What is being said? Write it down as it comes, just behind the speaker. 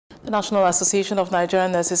The National Association of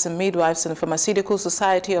Nigerian Nurses and Midwives and the Pharmaceutical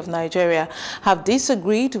Society of Nigeria have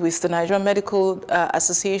disagreed with the Nigerian Medical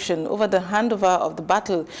Association over the handover of the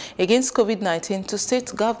battle against COVID-19 to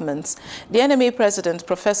state governments. The NMA President,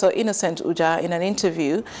 Prof Innocent Ujah, in an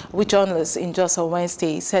interview with journalists in Jos on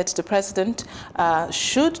Wednesday, said the President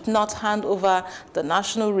should not hand over the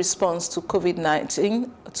national response to COVID-19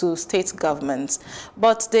 to state governments.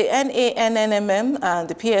 But the NMM and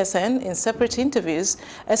the PSN, in separate interviews,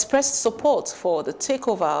 expressed support for the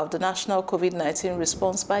takeover of the national COVID-19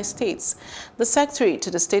 response by states. The Secretary to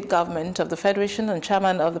the State Government of the Federation and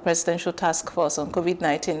Chairman of the Presidential Task Force on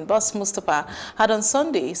COVID-19, Boss Mustapha, had on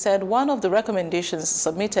Sunday said one of the recommendations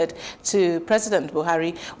submitted to President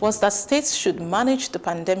Buhari was that states should manage the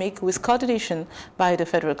pandemic with coordination by the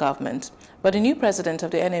federal government. But the new president of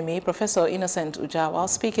the NMA, Prof Innocent Ujah, while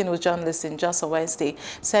speaking with journalists in Jos on Wednesday,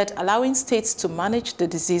 said allowing states to manage the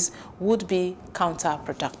disease would be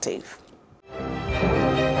counterproductive.